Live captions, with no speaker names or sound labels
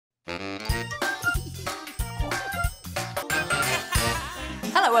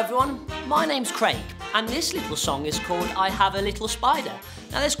Hello everyone, my name's Craig and this little song is called I Have a Little Spider.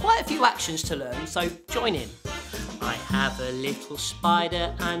 Now there's quite a few actions to learn, so join in. I have a little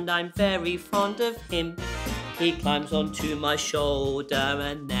spider and I'm very fond of him. He climbs onto my shoulder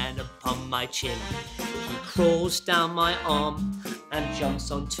and then upon my chin. He crawls down my arm and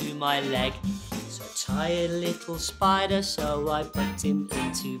jumps onto my leg. So tired little spider, so I put him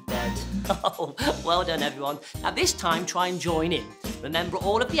into bed. Oh, well done everyone. Now this time try and join in. Remember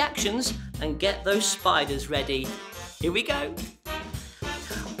all of the actions and get those spiders ready. Here we go.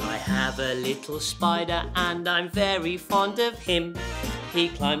 I have a little spider and I'm very fond of him. He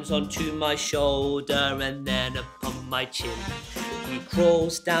climbs onto my shoulder and then upon my chin. He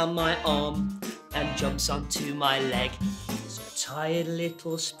crawls down my arm and jumps onto my leg. Tired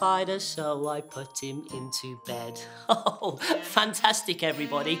little spider, so I put him into bed. Oh, fantastic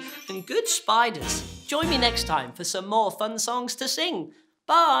everybody, and good spiders. Join me next time for some more fun songs to sing.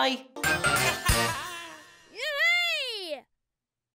 Bye!